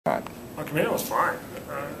My command was fine.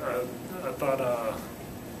 I thought,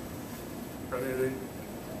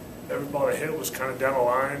 every ball I hit was kind of down the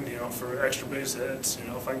line, for extra base hits.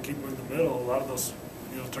 If I can keep them in the middle, a lot of those,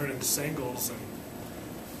 turn into singles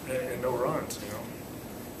and no runs.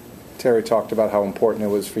 Terry talked about how important it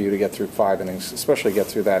was for you to get through 5 innings, especially get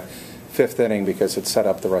through that 5th inning because it set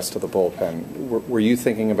up the rest of the bullpen. Were you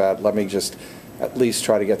thinking about, let me just at least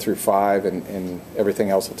try to get through 5 and everything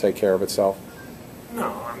else will take care of itself?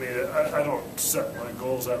 No, I don't set my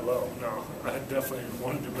goals that low. No, I definitely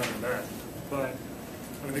want to do better than that. But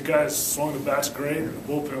the guys swung the bats great, and the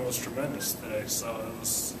bullpen was tremendous today. So it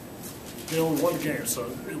was, we won the game, so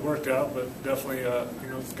it worked out. But definitely,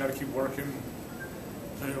 got to keep working.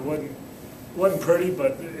 And it wasn't pretty,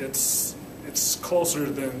 but it's closer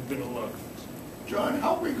than it looked. John,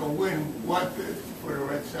 how big a win was this for the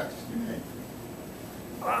Red Sox today?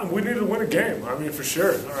 We needed to win a game. For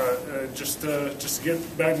sure. Just to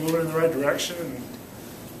get back moving in the right direction, and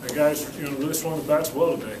the guys, really swung the bats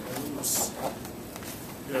well today. It was,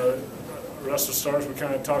 the rest of the stars we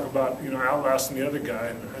kind of talk about, outlasting the other guy,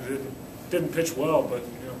 and I didn't pitch well, but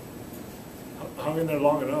hung in there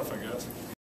long enough, I guess.